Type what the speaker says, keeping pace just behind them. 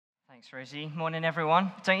Thanks, Rosie. Morning,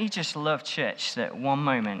 everyone. Don't you just love church that one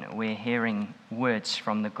moment we're hearing words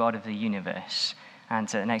from the God of the universe, and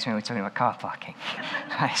the next moment we're talking about car parking?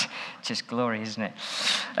 It's just glory, isn't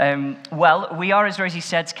it? Well, we are, as Rosie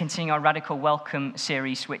said, continuing our Radical Welcome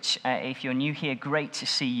series, which, if you're new here, great to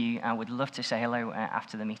see you. I would love to say hello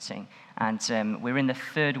after the meeting. And we're in the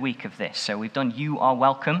third week of this. So we've done You Are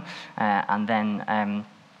Welcome, and then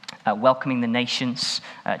welcoming the nations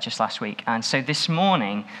just last week. And so this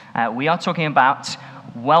morning, we are talking about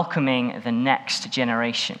welcoming the next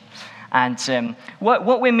generation. And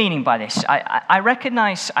what we're meaning by this, I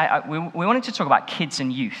recognize, we wanted to talk about kids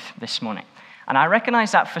and youth this morning. And I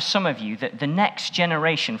recognize that for some of you, that the next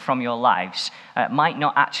generation from your lives might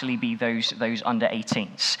not actually be those under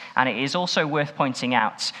 18s. And it is also worth pointing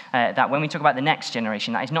out that when we talk about the next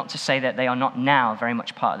generation, that is not to say that they are not now very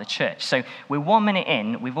much part of the church. So we're 1 minute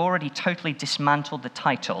in, we've already totally dismantled the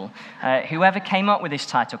title. Whoever came up with this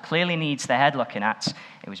title clearly needs their head looking at.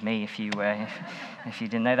 It was me, if you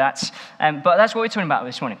didn't know that. But that's what we're talking about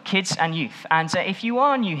this morning, kids and youth. And if you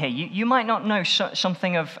are new here, you might not know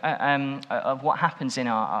something of what happens in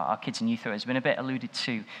our kids and youth. It's been a bit alluded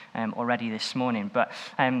to already this morning. But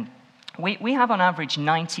we have on average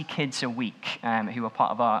 90 kids a week who are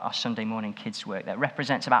part of our Sunday morning kids work. That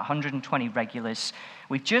represents about 120 regulars.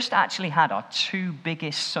 We've just actually had our 2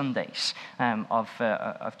 biggest Sundays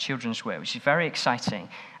of children's work, which is very exciting.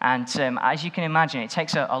 And as you can imagine, it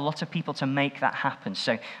takes a lot of people to make that happen.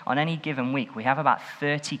 So on any given week, we have about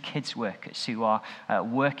 30 kids workers who are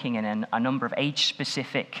working in a number of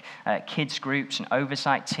age-specific kids groups and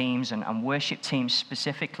oversight teams and worship teams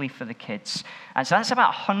specifically for the kids. And so that's about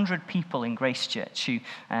 100 people in Grace Church who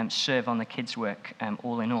serve on the kids work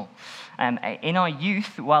all in all. In our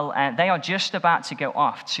youth, well, they are just about to go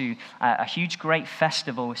off to a huge, great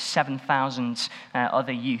festival with 7,000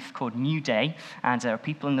 other youth called New Day. And there are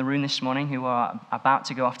people in the room this morning who are about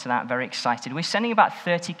to go off to that, very excited. We're sending about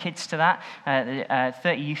 30 kids to that,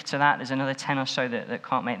 30 youth to that. There's another 10 or so that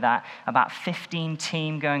can't make that. About 15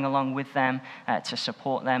 team going along with them to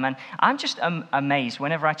support them. And I'm just amazed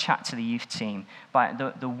whenever I chat to the youth team by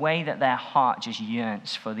the way that their heart just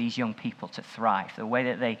yearns for these young people to thrive, the way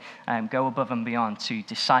that they go above and beyond to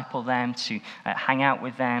disciple them, to hang out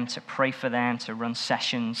with them, to pray for them, to run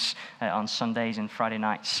sessions on Sundays and Friday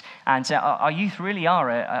nights. And our youth really are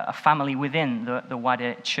a family within the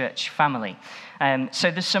wider church family.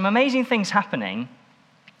 So there's some amazing things happening,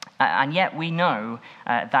 and yet we know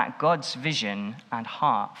that God's vision and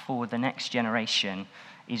heart for the next generation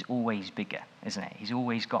is always bigger, isn't it? He's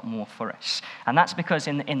always got more for us. And that's because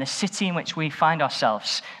in the city in which we find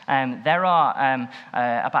ourselves, there are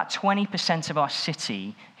about 20% of our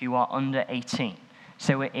city who are under 18.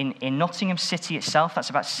 So in Nottingham City itself, that's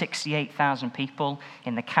about 68,000 people.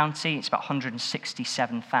 In the county, it's about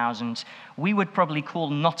 167,000. We would probably call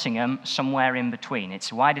Nottingham somewhere in between.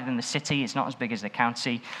 It's wider than the city. It's not as big as the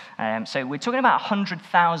county. So we're talking about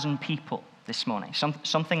 100,000 people this morning,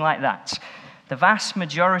 something like that. The vast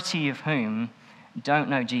majority of whom don't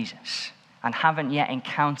know Jesus and haven't yet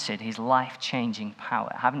encountered his life-changing power,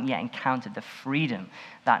 haven't yet encountered the freedom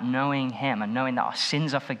that knowing him and knowing that our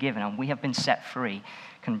sins are forgiven and we have been set free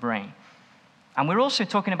can bring. And we're also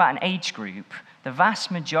talking about an age group, the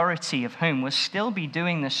vast majority of whom will still be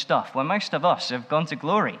doing this stuff where most of us have gone to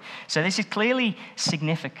glory. So this is clearly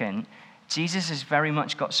significant. Jesus has very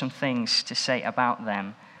much got some things to say about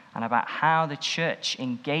them, and about how the church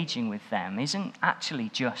engaging with them isn't actually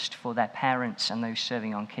just for their parents and those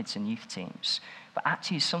serving on kids and youth teams, but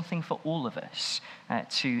actually is something for all of us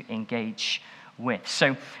to engage with.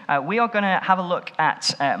 So we are going to have a look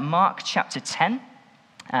at Mark chapter 10.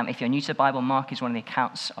 If you're new to the Bible, Mark is one of the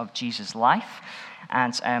accounts of Jesus' life.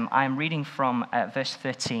 And I'm reading from verse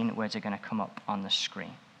 13, words are going to come up on the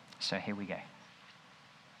screen. So here we go.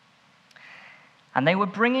 And they were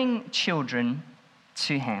bringing children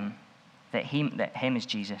to him, that him is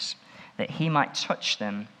Jesus, that he might touch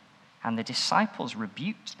them, and the disciples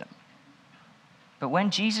rebuked them. But when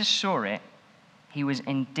Jesus saw it, he was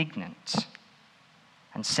indignant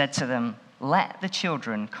and said to them, "Let the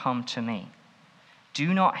children come to me.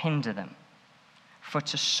 Do not hinder them, for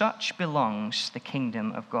to such belongs the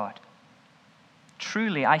kingdom of God.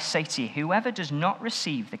 Truly, I say to you, whoever does not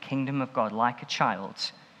receive the kingdom of God like a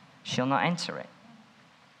child shall not enter it."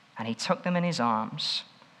 And he took them in his arms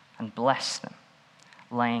and blessed them,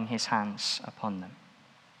 laying his hands upon them.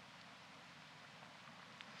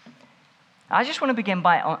 I just want to begin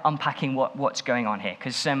by unpacking what's going on here,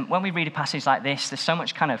 because when we read a passage like this, there's so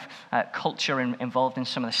much kind of culture involved in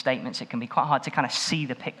some of the statements, it can be quite hard to kind of see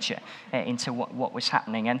the picture into what was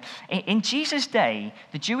happening. And in Jesus' day,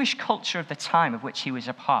 the Jewish culture of the time of which he was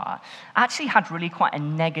a part actually had really quite a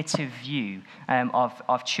negative view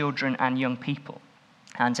of children and young people.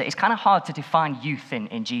 And it's kind of hard to define youth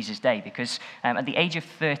in Jesus' day because at the age of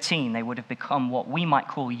 13, they would have become what we might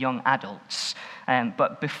call young adults.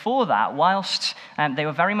 But before that, whilst they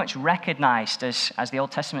were very much recognized as the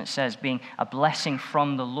Old Testament says, being a blessing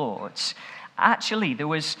from the Lord, actually there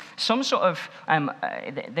was some sort of,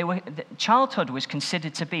 childhood was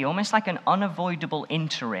considered to be almost like an unavoidable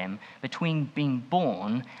interim between being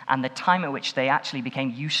born and the time at which they actually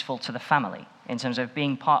became useful to the family, in terms of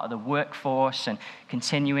being part of the workforce and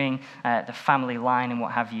continuing the family line and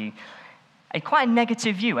what have you. Quite a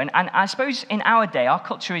negative view. And I suppose in our day, our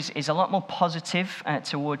culture is a lot more positive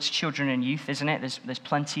towards children and youth, isn't it? There's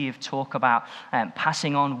plenty of talk about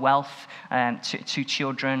passing on wealth to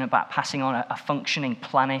children, about passing on a functioning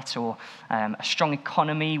planet or a strong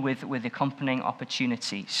economy with accompanying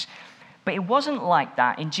opportunities. But it wasn't like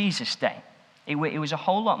that in Jesus' day. It was a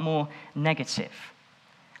whole lot more negative.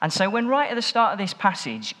 And so when right at the start of this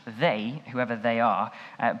passage, they, whoever they are,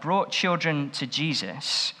 brought children to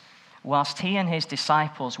Jesus, whilst he and his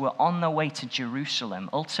disciples were on their way to Jerusalem,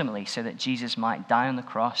 ultimately so that Jesus might die on the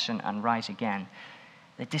cross and rise again,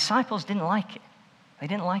 the disciples didn't like it. They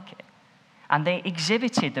didn't like it. And they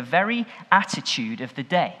exhibited the very attitude of the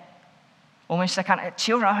day. Almost like,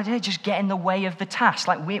 children, just get in the way of the task.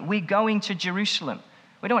 Like, we're going to Jerusalem.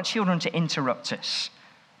 We don't want children to interrupt us.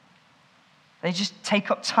 They just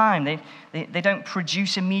take up time. They don't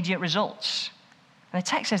produce immediate results. And the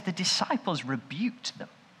text says the disciples rebuked them.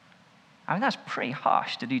 I mean, that's pretty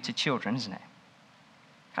harsh to do to children, isn't it?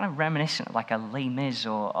 Kind of reminiscent of like a Les Mis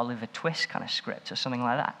or Oliver Twist kind of script or something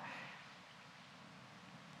like that.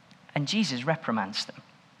 And Jesus reprimands them.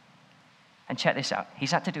 And check this out.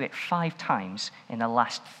 He's had to do it 5 times in the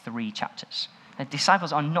last 3 chapters. The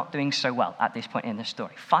disciples are not doing so well at this point in the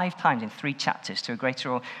story. 5 times in 3 chapters to a greater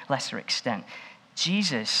or lesser extent.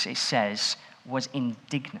 Jesus, it says, was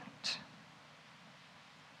indignant.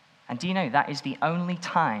 And do you know that is the only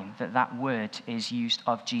time that word is used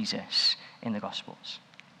of Jesus in the Gospels?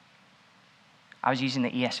 I was using the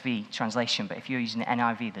ESV translation, but if you're using the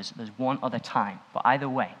NIV, there's one other time. But either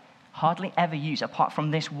way, hardly ever used apart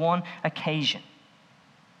from this one occasion.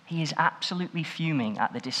 He is absolutely fuming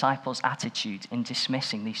at the disciples' attitude in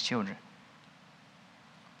dismissing these children.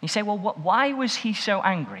 You say, well, why was he so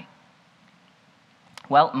angry?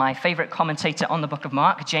 Well, my favorite commentator on the book of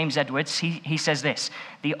Mark, James Edwards, he says this: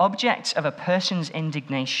 the object of a person's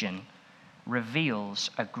indignation reveals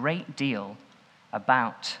a great deal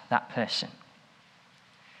about that person.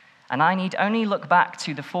 And I need only look back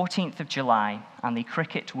to the 14th of July and the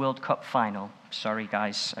Cricket World Cup final. Sorry,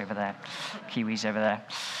 guys, over there, Kiwis over there.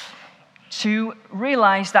 To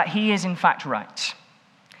realize that he is in fact right.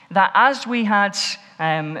 That as we had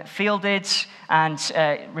fielded and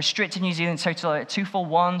restricted New Zealand total at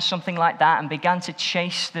 2-1, something like that, and began to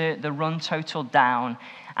chase the run total down,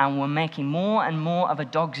 and were making more and more of a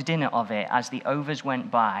dog's dinner of it as the overs went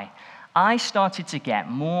by, I started to get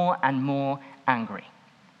more and more angry.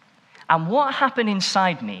 And what happened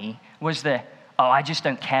inside me was I just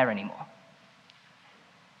don't care anymore.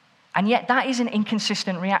 And yet that is an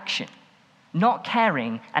inconsistent reaction. Not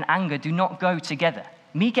caring and anger do not go together.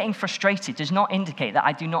 Me getting frustrated does not indicate that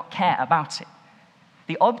I do not care about it.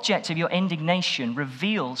 The object of your indignation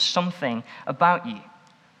reveals something about you.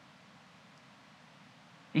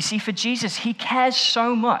 You see, for Jesus, he cares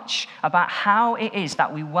so much about how it is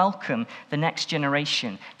that we welcome the next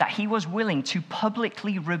generation, that he was willing to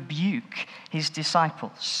publicly rebuke his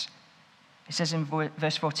disciples. It says in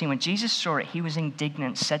verse 14, when Jesus saw it, he was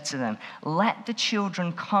indignant, said to them, "Let the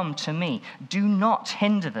children come to me. Do not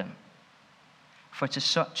hinder them, for to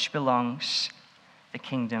such belongs the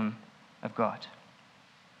kingdom of God."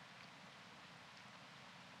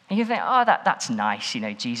 And you think, that's nice,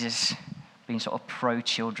 Jesus being sort of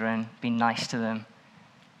pro-children, being nice to them.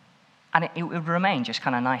 And it would remain just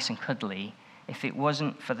kind of nice and cuddly if it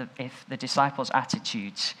wasn't if the disciples'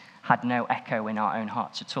 attitudes had no echo in our own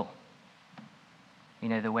hearts at all.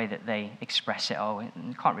 The way that they express it,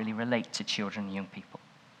 you can't really relate to children and young people.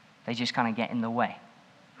 They just kind of get in the way,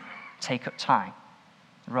 take up time,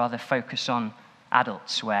 rather focus on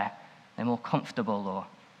adults where they're more comfortable or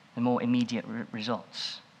the more immediate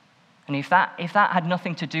results. And if that had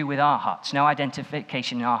nothing to do with our hearts, no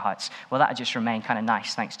identification in our hearts, well, that would just remain kind of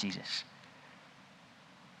nice, thanks Jesus.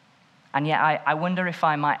 And yet I wonder if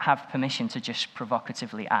I might have permission to just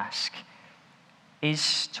provocatively ask,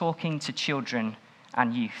 Is talking to children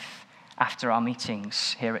and youth after our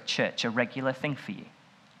meetings here at church a regular thing for you?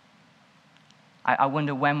 I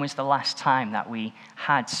wonder, when was the last time that we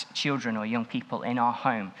had children or young people in our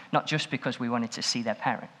home, not just because we wanted to see their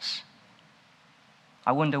parents?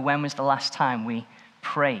 I wonder, when was the last time we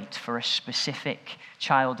prayed for a specific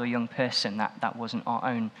child or young person that wasn't our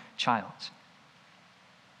own child?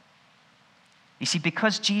 You see,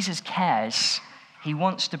 because Jesus cares, he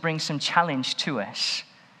wants to bring some challenge to us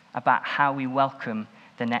about how we welcome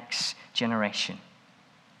the next generation.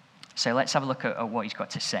 So let's have a look at what he's got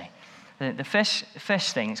to say. The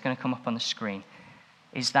first thing that's going to come up on the screen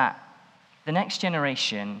is that the next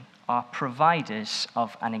generation are providers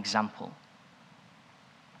of an example.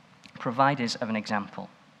 Providers of an example.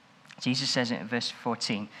 Jesus says it in verse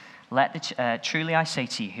 14, truly I say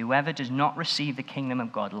to you, whoever does not receive the kingdom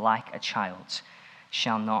of God like a child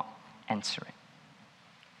shall not enter it.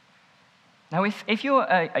 Now, if you're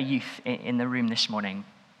a youth in the room this morning,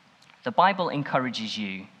 the Bible encourages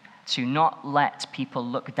you to not let people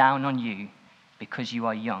look down on you because you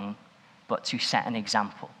are young, but to set an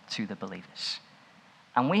example to the believers.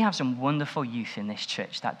 And we have some wonderful youth in this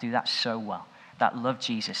church that do that so well, that love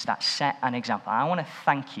Jesus, that set an example. I want to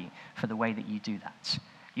thank you for the way that you do that.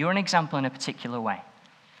 You're an example in a particular way.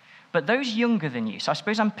 But those younger than you, so I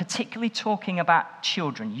suppose I'm particularly talking about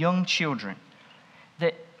children, young children,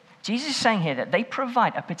 that Jesus is saying here that they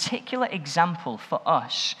provide a particular example for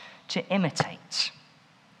us to imitate.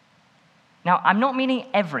 Now, I'm not meaning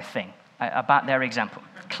everything about their example,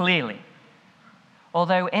 clearly.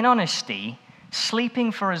 Although, in honesty,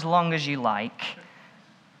 sleeping for as long as you like,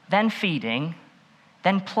 then feeding,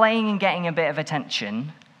 then playing and getting a bit of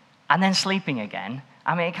attention, and then sleeping again,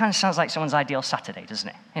 I mean, it kind of sounds like someone's ideal Saturday, doesn't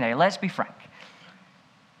it? You know, let's be frank.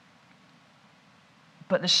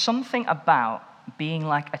 But there's something about being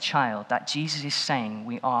like a child that Jesus is saying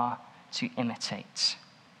we are to imitate.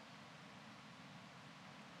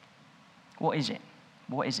 What is it?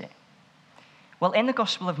 What is it? Well, in the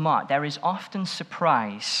Gospel of Mark, there is often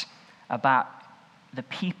surprise about the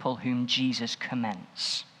people whom Jesus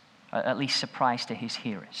commends, at least surprise to his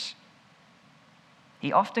hearers.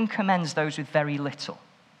 He often commends those with very little.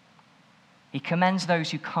 He commends those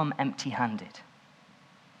who come empty-handed.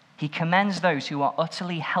 He commends those who are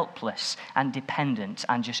utterly helpless and dependent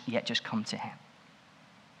and yet just come to him.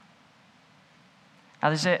 Now,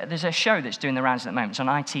 there's a show that's doing the rounds at the moment. It's on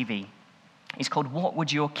ITV. It's called What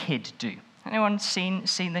Would Your Kid Do? Anyone seen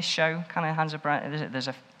this show? Kind of hands up. There's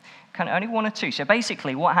a kind of only one or two. So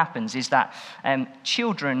basically what happens is that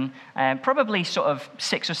children, probably sort of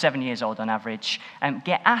 6 or 7 years old on average,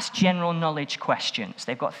 get asked general knowledge questions.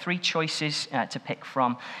 They've got 3 choices to pick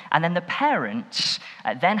from. And then the parents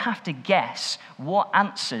then have to guess what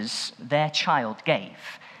answers their child gave.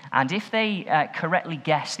 And if they correctly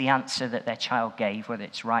guess the answer that their child gave, whether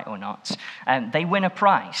it's right or not, they win a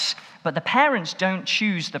prize. But the parents don't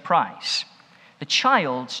choose the prize. The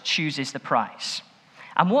child chooses the prize.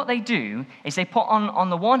 And what they do is they put on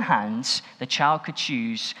the one hand, the child could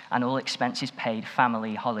choose an all expenses paid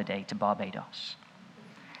family holiday to Barbados.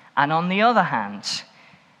 And on the other hand,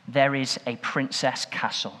 there is a princess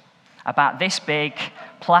castle. About this big,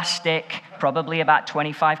 plastic, probably about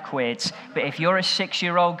 25 quid. But if you're a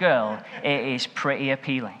 6-year-old girl, it is pretty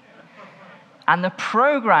appealing. And the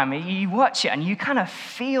program, you watch it and you kind of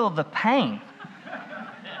feel the pain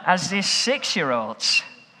as this 6-year-old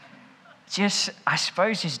I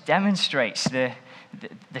suppose, just demonstrates the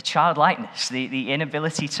childlikeness, the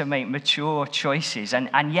inability to make mature choices.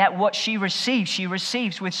 And yet what she receives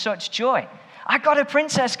with such joy. I got a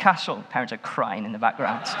princess castle. Parents are crying in the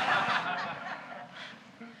background.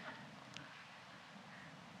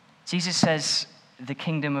 Jesus says the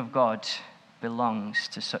kingdom of God belongs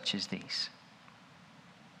to such as these.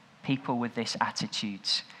 People with this attitude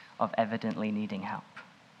of evidently needing help.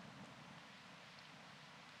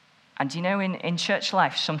 And you know, in church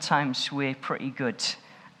life, sometimes we're pretty good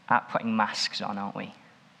at putting masks on, aren't we?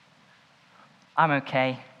 I'm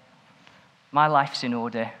okay. My life's in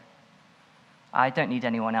order. I don't need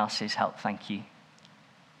anyone else's help, thank you.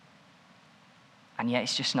 And yet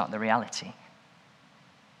it's just not the reality.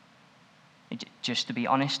 Just to be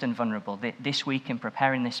honest and vulnerable, this week in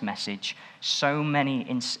preparing this message, so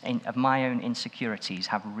many of my own insecurities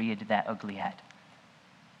have reared their ugly head.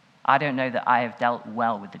 I don't know that I have dealt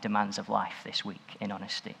well with the demands of life this week, in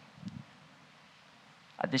honesty.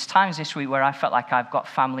 There's times this week where I felt like I've got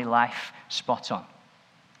family life spot on.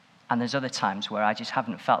 And there's other times where I just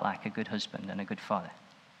haven't felt like a good husband and a good father.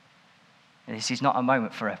 This is not a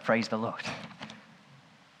moment for a praise the Lord.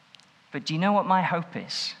 But do you know what my hope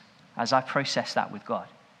is as I process that with God?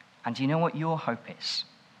 And do you know what your hope is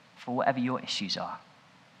for whatever your issues are?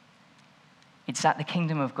 It's that the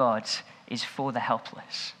kingdom of God is for the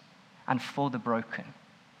helpless and for the broken.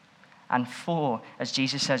 And for, as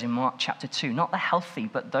Jesus says in Mark chapter 2, not the healthy,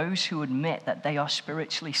 but those who admit that they are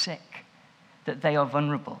spiritually sick, that they are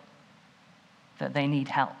vulnerable, that they need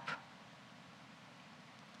help.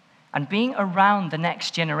 And being around the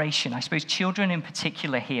next generation, I suppose children in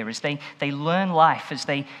particular here, as they learn life, as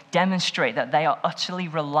they demonstrate that they are utterly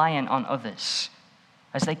reliant on others,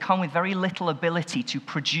 as they come with very little ability to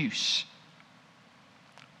produce,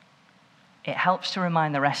 it helps to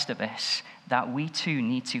remind the rest of us that we too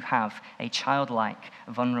need to have a childlike,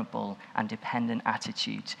 vulnerable, and dependent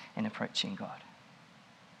attitude in approaching God.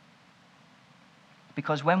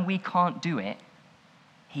 Because when we can't do it,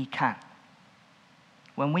 He can.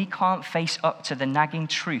 When we can't face up to the nagging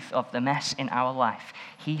truth of the mess in our life,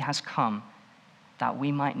 He has come that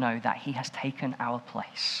we might know that He has taken our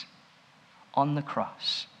place on the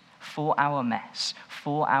cross for our mess,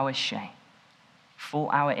 for our shame,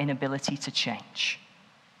 for our inability to change.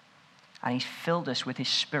 And He's filled us with His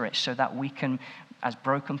Spirit so that we can, as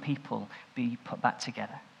broken people, be put back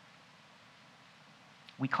together.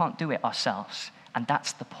 We can't do it ourselves, and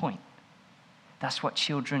that's the point. That's what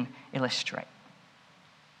children illustrate.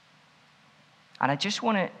 And I just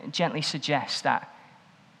want to gently suggest that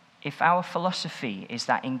if our philosophy is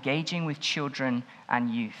that engaging with children and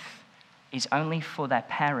youth is only for their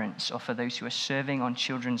parents or for those who are serving on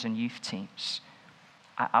children's and youth teams,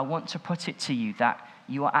 I want to put it to you that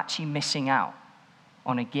you are actually missing out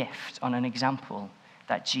on a gift, on an example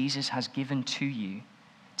that Jesus has given to you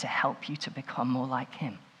to help you to become more like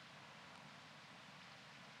Him.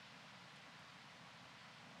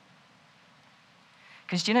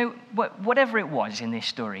 Because, do you know, whatever it was in this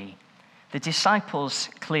story, the disciples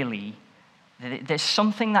clearly, there's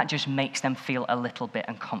something that just makes them feel a little bit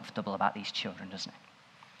uncomfortable about these children, doesn't it?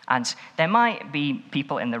 And there might be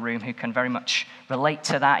people in the room who can very much relate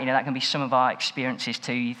to that. You know, that can be some of our experiences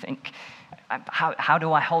too. You think, how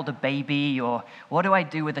do I hold a baby? Or what do I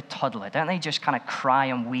do with a toddler? Don't they just kind of cry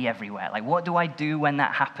and wee everywhere? Like, what do I do when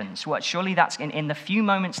that happens? Surely that's in the few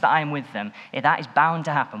moments that I am with them, that is bound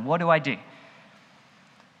to happen. What do I do?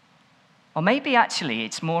 Or maybe actually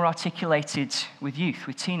it's more articulated with youth,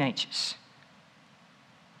 with teenagers.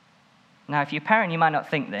 Now, if you're a parent, you might not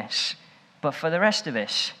think this, but for the rest of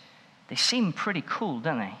us, they seem pretty cool,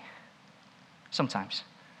 don't they? Sometimes.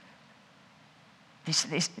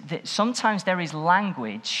 Sometimes there is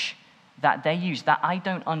language that they use that I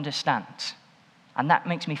don't understand, and that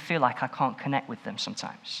makes me feel like I can't connect with them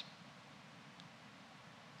sometimes.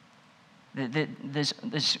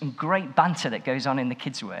 There's great banter that goes on in the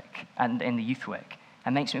kids' work and in the youth work,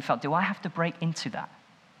 and makes me feel, do I have to break into that?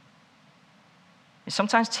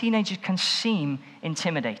 Sometimes teenagers can seem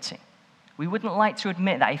intimidating. We wouldn't like to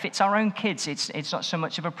admit that. If it's our own kids, it's not so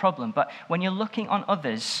much of a problem. But when you're looking on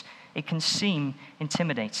others, it can seem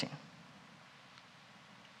intimidating.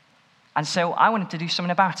 And so I wanted to do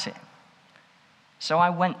something about it. So I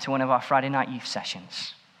went to one of our Friday night youth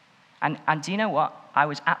sessions. And do you know what? I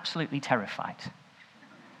was absolutely terrified.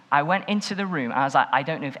 I went into the room, and I was like, I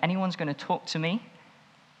don't know if anyone's going to talk to me.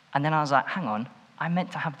 And then I was like, hang on, I'm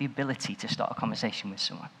meant to have the ability to start a conversation with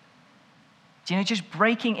someone. Do you know, just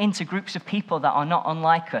breaking into groups of people that are not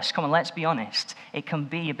unlike us, come on, let's be honest, it can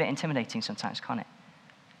be a bit intimidating sometimes, can't it?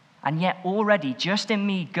 And yet already, just in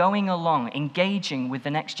me going along, engaging with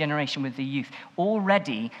the next generation, with the youth,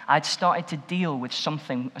 already I'd started to deal with some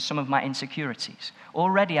of my insecurities.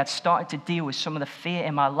 Already I'd started to deal with some of the fear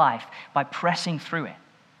in my life by pressing through it,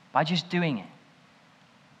 by just doing it.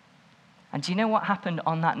 And do you know what happened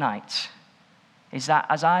on that night? Is that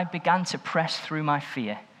as I began to press through my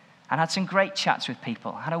fear, and had some great chats with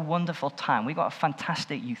people, had a wonderful time. We got a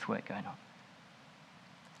fantastic youth work going on.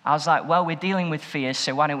 I was like, well, we're dealing with fears,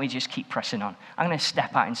 so why don't we just keep pressing on? I'm going to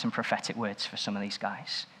step out in some prophetic words for some of these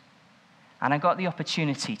guys. And I got the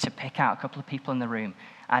opportunity to pick out a couple of people in the room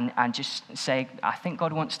and just say, I think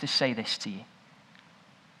God wants to say this to you.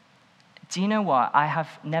 Do you know what? I have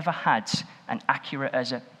never had an accurate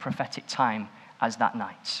as a prophetic time as that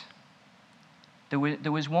night.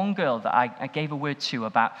 There was one girl that I gave a word to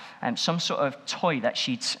about some sort of toy that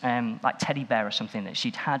she'd, like teddy bear or something, that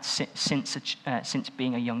she'd had since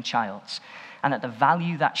being a young child. And that the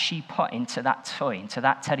value that she put into that toy, into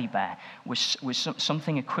that teddy bear, was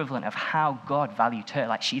something equivalent of how God valued her.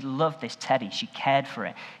 Like, she loved this teddy. She cared for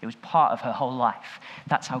it. It was part of her whole life.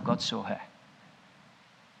 That's how God saw her.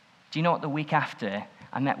 Do you know what? The week after,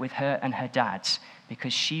 I met with her and her dad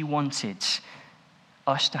because she wanted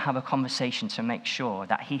us to have a conversation to make sure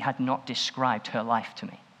that he had not described her life to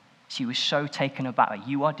me. She was so taken aback.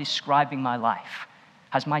 You are describing my life.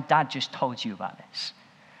 Has my dad just told you about this?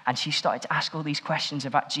 And she started to ask all these questions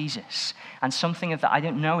about Jesus. And something of that, I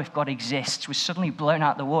don't know if God exists, was suddenly blown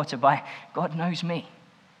out the water by God knows me.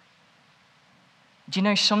 Do you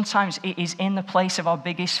know, sometimes it is in the place of our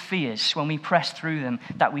biggest fears, when we press through them,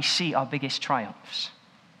 that we see our biggest triumphs.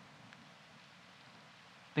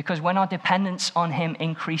 Because when our dependence on him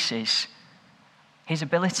increases, his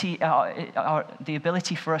ability, the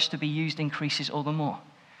ability for us to be used increases all the more.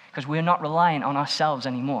 Because we're not relying on ourselves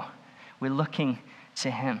anymore. We're looking to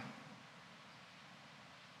him.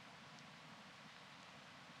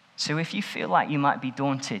 So if you feel like you might be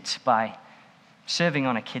daunted by serving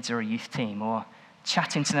on a kids or a youth team, or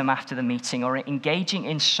chatting to them after the meeting, or engaging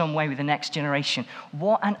in some way with the next generation,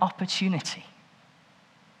 what an opportunity.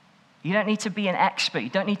 You don't need to be an expert. You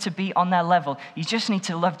don't need to be on their level. You just need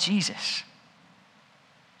to love Jesus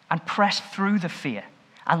and press through the fear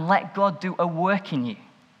and let God do a work in you.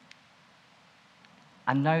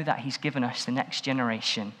 And know that he's given us the next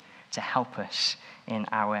generation to help us in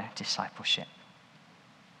our discipleship.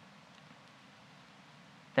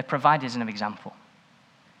 They're provided as an example.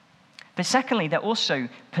 But secondly, they're also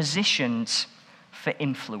positioned for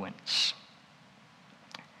influence.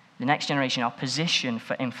 The next generation are positioned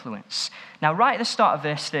for influence. Now, right at the start of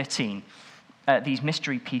verse 13, these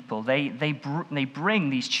mystery people, they bring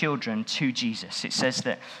these children to Jesus. It says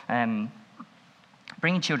that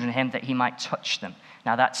bringing children to him that he might touch them.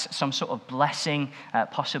 Now, that's some sort of blessing,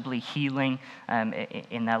 possibly healing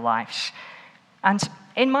in their lives. And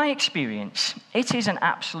in my experience, it is an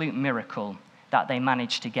absolute miracle that they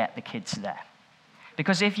managed to get the kids there.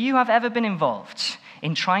 Because if you have ever been involved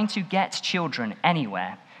in trying to get children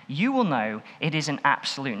anywhere, you will know it is an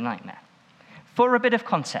absolute nightmare. For a bit of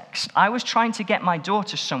context, I was trying to get my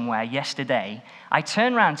daughter somewhere yesterday. I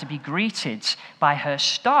turned around to be greeted by her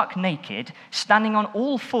stark naked, standing on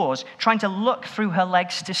all fours, trying to look through her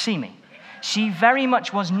legs to see me. She very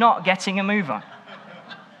much was not getting a move on.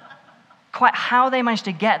 Quite how they managed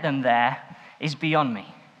to get them there is beyond me.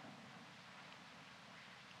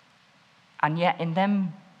 And yet, in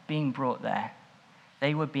them being brought there,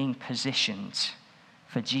 they were being positioned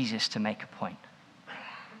for Jesus to make a point.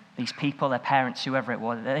 These people, their parents, whoever it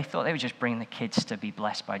was, they thought they were just bringing the kids to be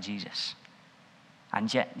blessed by Jesus.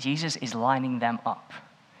 And yet, Jesus is lining them up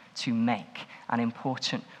to make an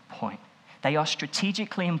important point. They are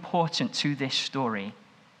strategically important to this story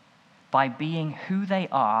by being who they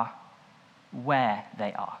are, where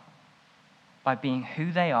they are. By being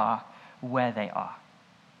who they are, where they are.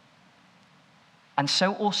 And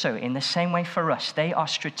so also, in the same way for us, they are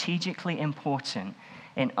strategically important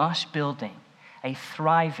in us building a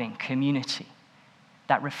thriving community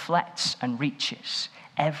that reflects and reaches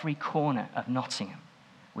every corner of Nottingham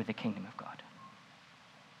with the kingdom of God.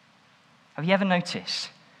 Have you ever noticed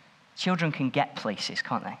children can get places,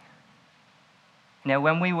 can't they? You know,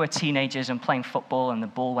 when we were teenagers and playing football and the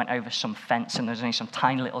ball went over some fence and there was only some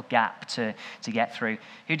tiny little gap to get through,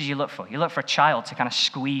 who did you look for? You look for a child to kind of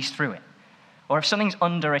squeeze through it. Or if something's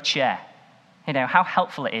under a chair, you know, how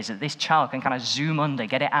helpful it is that this child can kind of zoom under,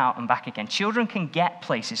 get it out and back again. Children can get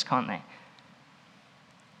places, can't they?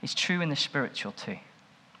 It's true in the spiritual too.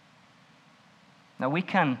 Now, we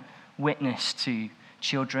can witness to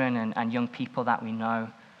children and young people that we know.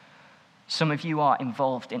 Some of you are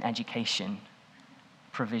involved in education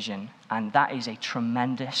provision, and that is a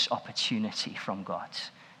tremendous opportunity from God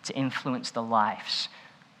to influence the lives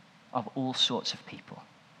of all sorts of people,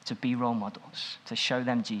 to be role models, to show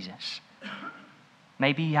them Jesus.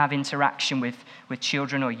 Maybe you have interaction with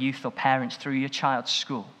children or youth or parents through your child's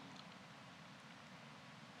school.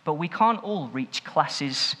 But we can't all reach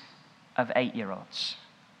classes of 8-year-olds.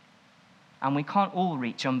 And we can't all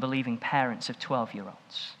reach unbelieving parents of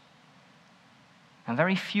 12-year-olds. And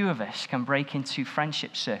very few of us can break into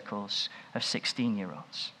friendship circles of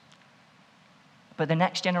 16-year-olds. But the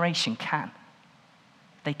next generation can.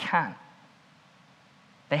 They can.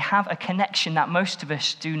 They have a connection that most of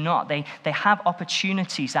us do not. They have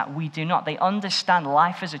opportunities that we do not. They understand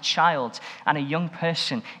life as a child and a young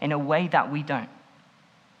person in a way that we don't.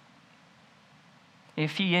 A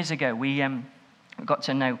few years ago, we got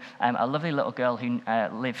to know a lovely little girl who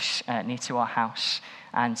lives near to our house.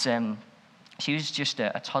 And she was just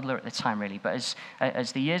a toddler at the time, really. But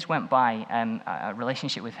as the years went by, a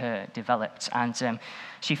relationship with her developed. And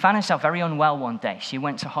she found herself very unwell one day. She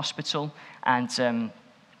went to hospital and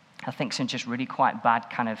I think some just really quite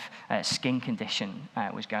bad kind of skin condition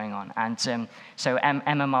was going on. And so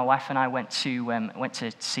Emma, my wife, and I went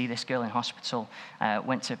to see this girl in hospital,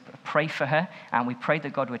 went to pray for her, and we prayed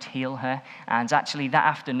that God would heal her. And actually that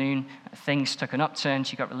afternoon, things took an upturn.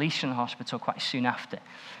 She got released from the hospital quite soon after.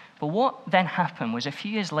 But what then happened was a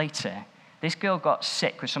few years later, this girl got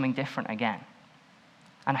sick with something different again.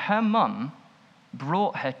 And her mum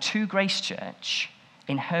brought her to Grace Church,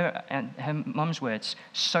 in her mum's words,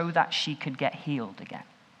 so that she could get healed again.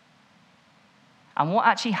 And what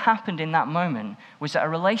actually happened in that moment was that a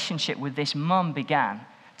relationship with this mum began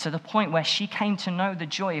to the point where she came to know the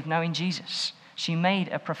joy of knowing Jesus. She made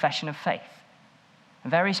a profession of faith.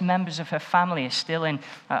 And various members of her family are still in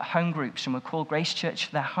home groups and were called Grace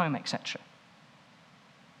Church their home, etc.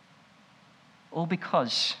 All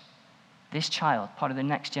because this child, part of the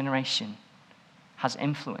next generation, has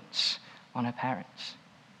influence on her parents.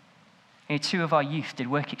 Two of our youth did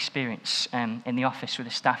work experience in the office with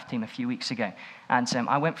the staff team a few weeks ago. And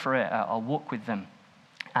I went for a walk with them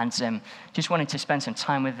and just wanted to spend some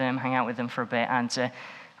time with them, hang out with them for a bit. And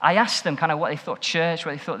I asked them kind of what they thought of church,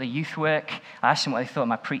 what they thought of the youth work. I asked them what they thought of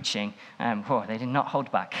my preaching. They did not hold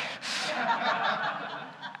back.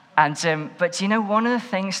 But you know, one of the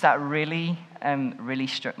things that really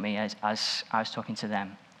struck me as I was talking to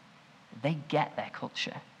them, they get their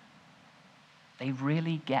culture. They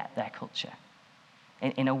really get their culture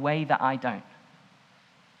in a way that I don't.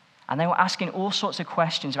 And they were asking all sorts of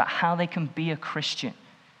questions about how they can be a Christian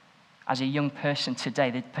as a young person today,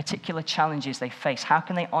 the particular challenges they face. How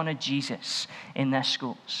can they honor Jesus in their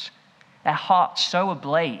schools? Their hearts so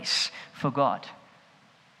ablaze for God.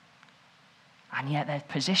 And yet they're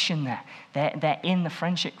positioned there. They're in the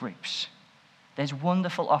friendship groups. There's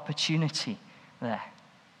wonderful opportunity there.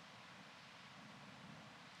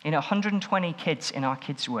 120 kids in our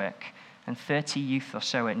kids' work and 30 youth or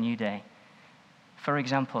so at New Day, for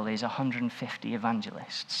example, is 150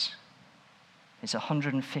 evangelists. It's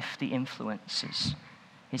 150 influencers.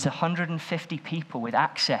 It's 150 people with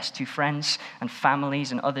access to friends and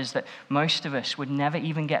families and others that most of us would never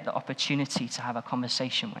even get the opportunity to have a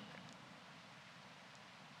conversation with.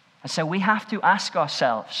 And so we have to ask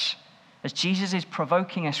ourselves, as Jesus is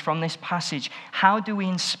provoking us from this passage, how do we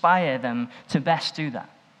inspire them to best do that?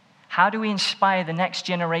 How do we inspire the next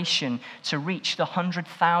generation to reach the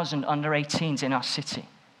 100,000 under 18s in our city?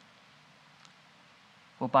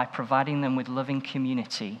 Well, by providing them with loving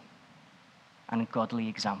community and a godly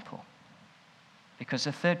example. Because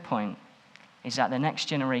the third point is that the next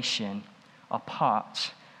generation are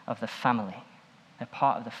part of the family. They're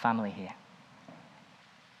part of the family here.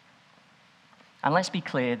 And let's be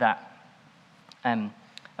clear that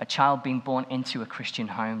a child being born into a Christian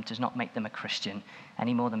home does not make them a Christian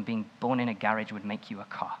any more than being born in a garage would make you a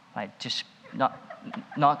car. Just not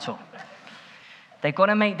at all. They've got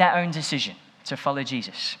to make their own decision to follow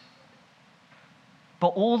Jesus. But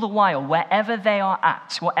all the while, wherever they are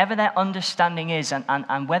at, whatever their understanding is,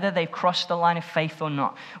 and whether they've crossed the line of faith or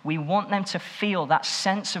not, we want them to feel that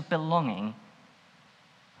sense of belonging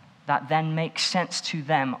that then makes sense to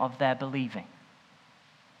them of their believing.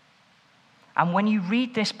 And when you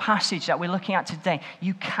read this passage that we're looking at today,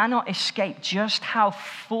 you cannot escape just how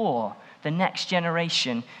for the next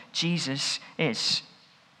generation Jesus is.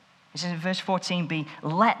 It says in verse 14b,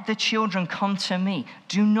 "Let the children come to me.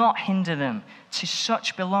 Do not hinder them. To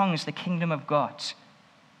such belongs the kingdom of God."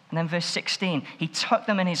 And then verse 16, "He took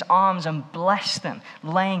them in his arms and blessed them,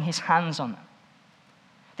 laying his hands on them."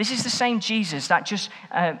 This is the same Jesus that just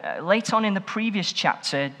late on in the previous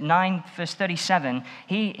chapter, 9 verse 37,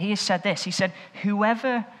 he has said this. He said,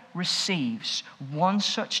 "Whoever receives one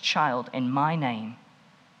such child in my name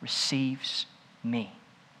receives me."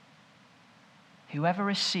 Whoever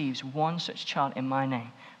receives one such child in my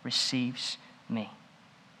name receives me.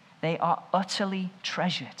 They are utterly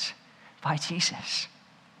treasured by Jesus.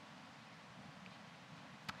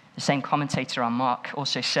 The same commentator on Mark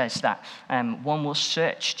also says that one will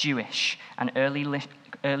search Jewish and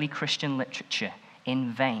early Christian literature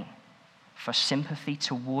in vain for sympathy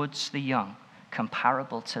towards the young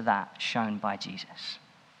comparable to that shown by Jesus.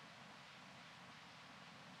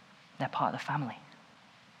 They're part of the family.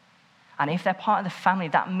 And if they're part of the family,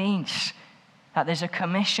 that means that there's a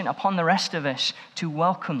commission upon the rest of us to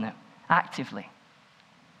welcome them actively.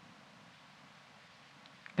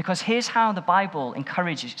 Because here's how the Bible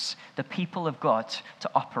encourages the people of God to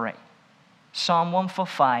operate. Psalm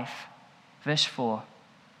 145, verse 4,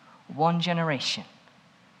 "One generation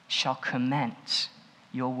shall commend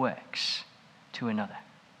your works to another."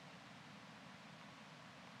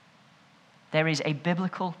 There is a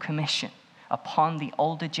biblical commission upon the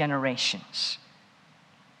older generations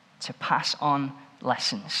to pass on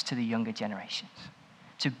lessons to the younger generations,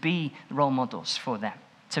 to be role models for them,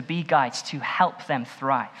 to be guides, to help them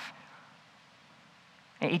thrive.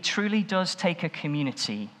 It truly does take a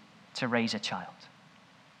community to raise a child.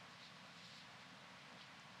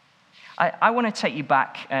 I want to take you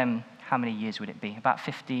back, how many years would it be? About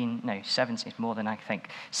 17, more than I think,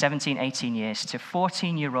 17, 18 years to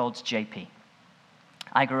 14-year-old JP.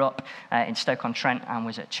 I grew up in Stoke-on-Trent and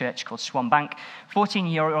was at a church called Swan Bank.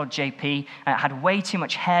 14-year-old JP had way too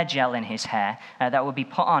much hair gel in his hair that would be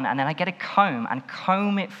put on, and then I'd get a comb and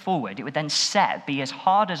comb it forward. It would then set, be as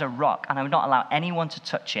hard as a rock, and I would not allow anyone to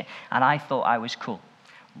touch it, and I thought I was cool.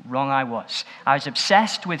 Wrong I was. I was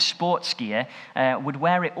obsessed with sports gear, would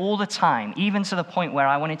wear it all the time, even to the point where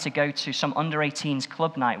I wanted to go to some under-18s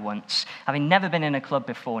club night once, having never been in a club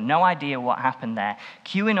before, no idea what happened there,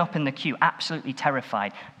 queuing up in the queue, absolutely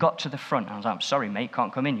terrified, got to the front. I was like, I'm sorry, mate,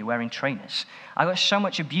 can't come in, you're wearing trainers. I got so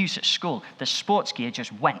much abuse at school, the sports gear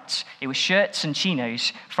just went. It was shirts and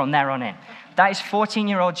chinos from there on in. That is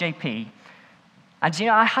 14-year-old JP. And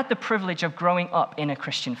I had the privilege of growing up in a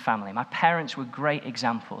Christian family. My parents were great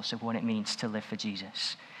examples of what it means to live for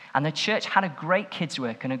Jesus. And the church had a great kids'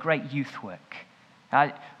 work and a great youth work.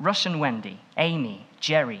 Russ and Wendy, Amy,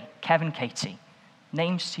 Jerry, Kevin, Katie,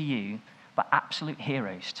 names to you, but absolute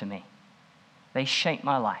heroes to me. They shaped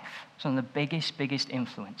my life. Some of the biggest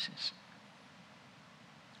influences.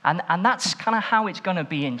 And that's kind of how it's going to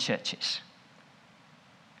be in churches.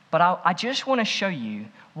 But I just want to show you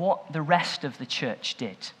what the rest of the church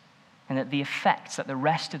did and that the effects that the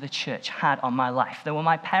rest of the church had on my life. They were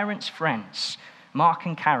my parents' friends, Mark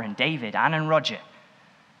and Karen, David, Anne and Roger,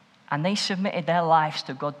 and they submitted their lives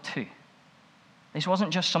to God too. This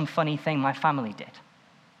wasn't just some funny thing my family did.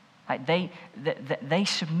 Like they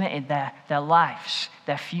submitted their lives,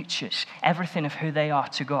 their futures, everything of who they are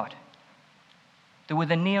to God. There were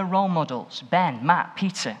the near role models, Ben, Matt,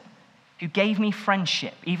 Peter, who gave me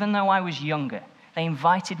friendship, even though I was younger. They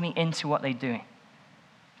invited me into what they're doing.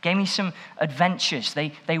 Gave me some adventures.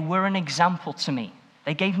 They were an example to me.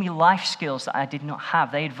 They gave me life skills that I did not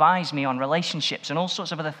have. They advised me on relationships and all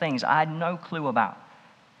sorts of other things I had no clue about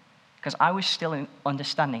because I was still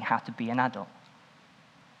understanding how to be an adult.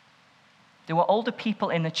 There were older people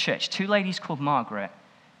in the church, 2 ladies called Margaret,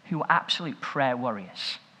 who were absolute prayer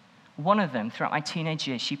warriors. One of them, throughout my teenage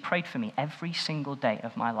years, she prayed for me every single day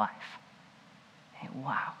of my life.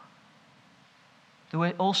 Wow. There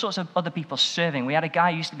were all sorts of other people serving. We had a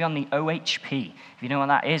guy who used to be on the OHP. If you know what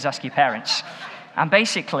that is, ask your parents. And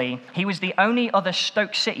basically, he was the only other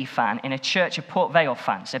Stoke City fan in a church of Port Vale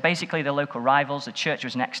fans. They're basically the local rivals. The church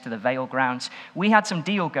was next to the Vale grounds. We had some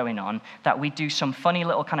deal going on that we'd do some funny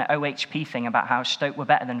little kind of OHP thing about how Stoke were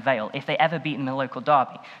better than Vale if they ever beaten the local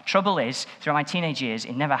derby. Trouble is, through my teenage years,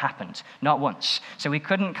 it never happened. Not once. So we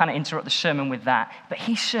couldn't kind of interrupt the sermon with that. But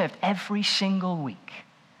he served every single week.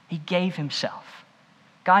 He gave himself.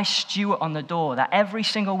 Guy Stewart on the door that every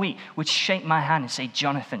single week would shake my hand and say,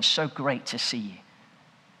 Jonathan, so great to see you.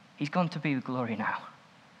 He's gone to be with glory now.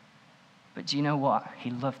 But do you know what?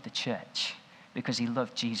 He loved the church because he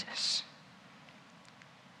loved Jesus.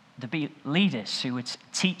 There'd be leaders who would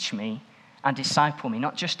teach me and disciple me,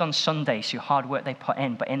 not just on Sundays through hard work they put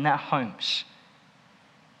in, but in their homes.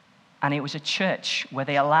 And it was a church where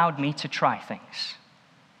they allowed me to try things.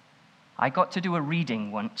 I got to do a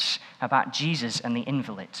reading once about Jesus and the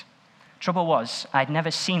invalid. Trouble was, I'd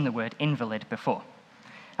never seen the word invalid before.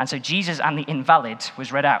 And so Jesus and the invalid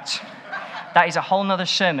was read out. That is a whole nother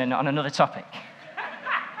sermon on another topic.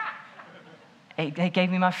 It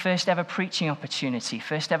gave me my first ever preaching opportunity,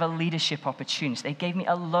 first ever leadership opportunity. They gave me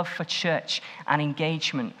a love for church and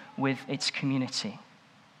engagement with its community.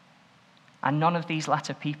 And none of these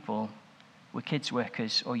latter people were kids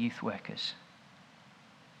workers or youth workers.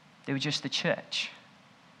 They were just the church.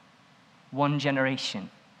 One generation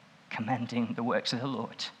commending the works of the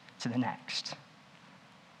Lord to the next.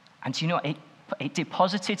 And you know, it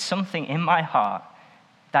deposited something in my heart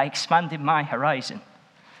that expanded my horizon.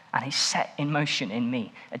 And it set in motion in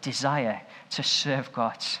me a desire to serve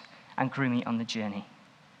God and grew me on the journey.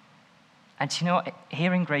 And you know what?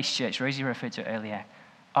 Here in Grace Church, Rosie referred to it earlier,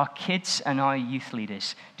 our kids and our youth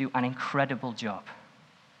leaders do an incredible job.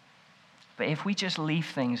 But if we just leave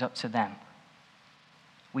things up to them,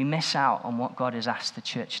 we miss out on what God has asked the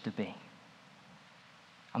church to be.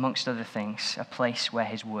 Amongst other things, a place where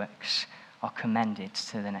his works are commended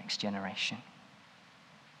to the next generation.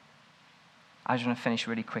 I just want to finish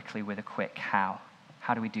really quickly with a quick how.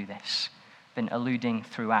 How do we do this? Been alluding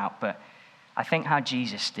throughout, but I think how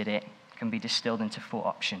Jesus did it can be distilled into 4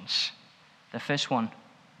 options. The first one,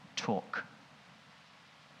 talk.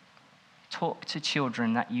 talk to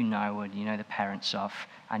children that you know and you know the parents of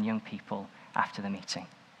and young people after the meeting.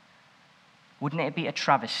 Wouldn't it be a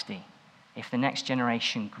travesty if the next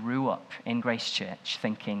generation grew up in Grace Church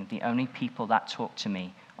thinking the only people that talk to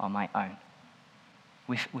me are my own?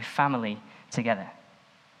 With family together.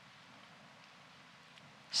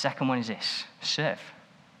 Second one is this: serve.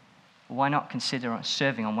 Why not consider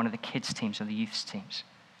serving on one of the kids' teams or the youth teams?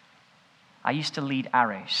 I used to lead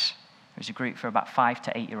Arrows. It was a group for about 5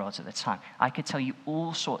 to 8 year olds at the time. I could tell you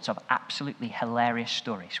all sorts of absolutely hilarious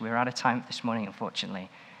stories. We were out of time this morning, unfortunately,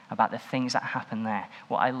 about the things that happened there,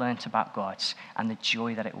 what I learned about God, and the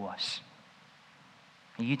joy that it was.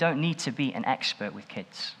 You don't need to be an expert with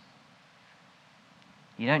kids.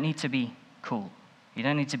 You don't need to be cool. You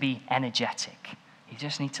don't need to be energetic. You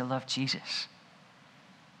just need to love Jesus.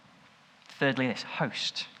 Thirdly, this: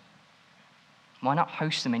 host. Why not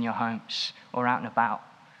host them in your homes or out and about?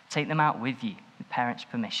 Take them out with you, with parents'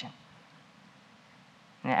 permission.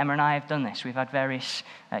 Now, Emma and I have done this. We've had various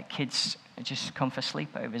kids just come for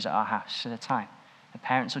sleepovers at our house at a time. The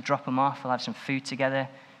parents will drop them off. We'll have some food together.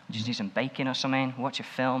 We'll just do some baking or something, watch a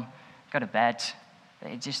film, go to bed.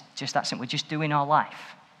 It's just that simple. We're just doing our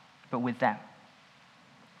life, but with them.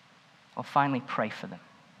 Or finally, pray for them.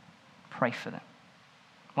 Pray for them.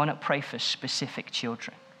 Why not pray for specific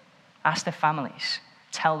children? Ask their families.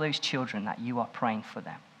 Tell those children that you are praying for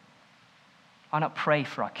them. Why not pray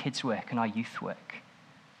for our kids' work and our youth work,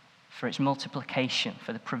 for its multiplication,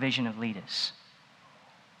 for the provision of leaders?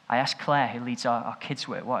 I asked Claire, who leads our kids'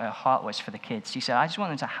 work, what her heart was for the kids. She said, I just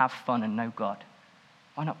want them to have fun and know God.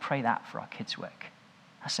 Why not pray that for our kids' work?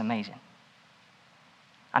 That's amazing.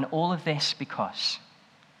 And all of this because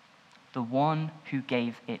the one who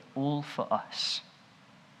gave it all for us,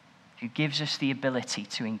 who gives us the ability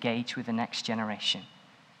to engage with the next generation,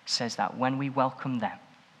 says that when we welcome them,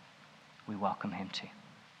 we welcome him too.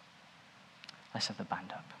 Let's have the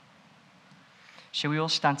band up. Shall we all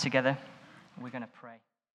stand together? We're going to pray.